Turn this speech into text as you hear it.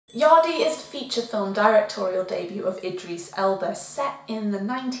Yardie is the feature film directorial debut of Idris Elba, set in the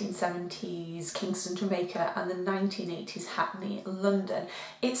 1970s Kingston, Jamaica and the 1980s Hackney, London.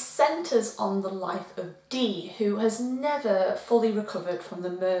 It centres on the life of D, who has never fully recovered from the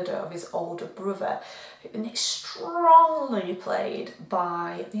murder of his older brother, and it's strongly played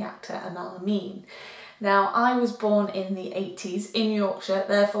by the actor Aml Ameen. Now, I was born in the 80s in Yorkshire,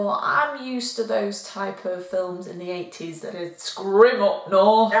 therefore I'm used to those type of films in the 80s that is scrim up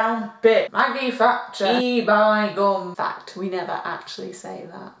north, down bit, Maggie Thatcher, e-by gum. Fact, we never actually say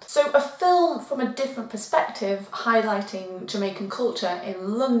that. So a film from a different perspective highlighting Jamaican culture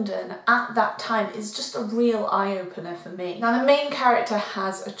in London at that time is just a real eye-opener for me. Now, the main character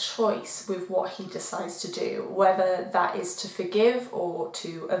has a choice with what he decides to do, whether that is to forgive or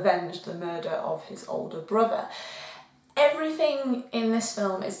to avenge the murder of his older brother. Everything in this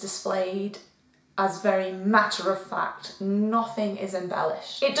film is displayed as very matter of fact, nothing is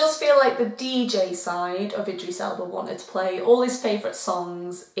embellished. It does feel like the DJ side of Idris Elba wanted to play all his favourite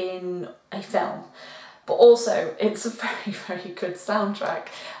songs in a film, but also it's a very, very good soundtrack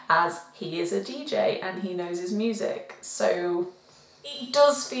as he is a DJ and he knows his music. So it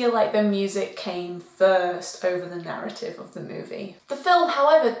does feel like the music came first over the narrative of the movie. The film,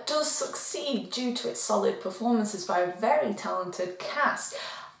 however, does succeed due to its solid performances by a very talented cast.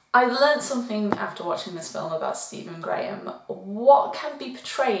 I learned something after watching this film about Stephen Graham. What can be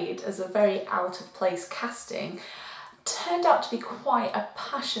portrayed as a very out-of-place casting turned out to be quite a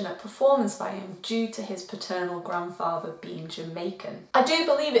passionate performance by him due to his paternal grandfather being Jamaican. I do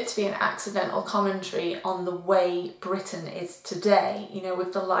believe it to be an accidental commentary on the way Britain is today, you know,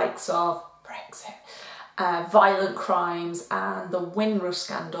 with the likes of Brexit, violent crimes and the Windrush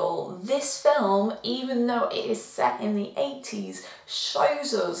scandal. This film, even though it is set in the 80s,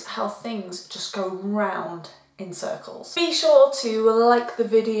 shows us how things just go round in circles. Be sure to like the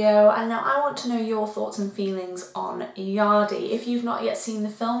video, and now I want to know your thoughts and feelings on Yardie. If you've not yet seen the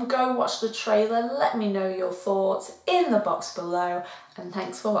film, go watch the trailer, let me know your thoughts in the box below, and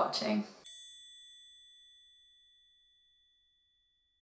thanks for watching.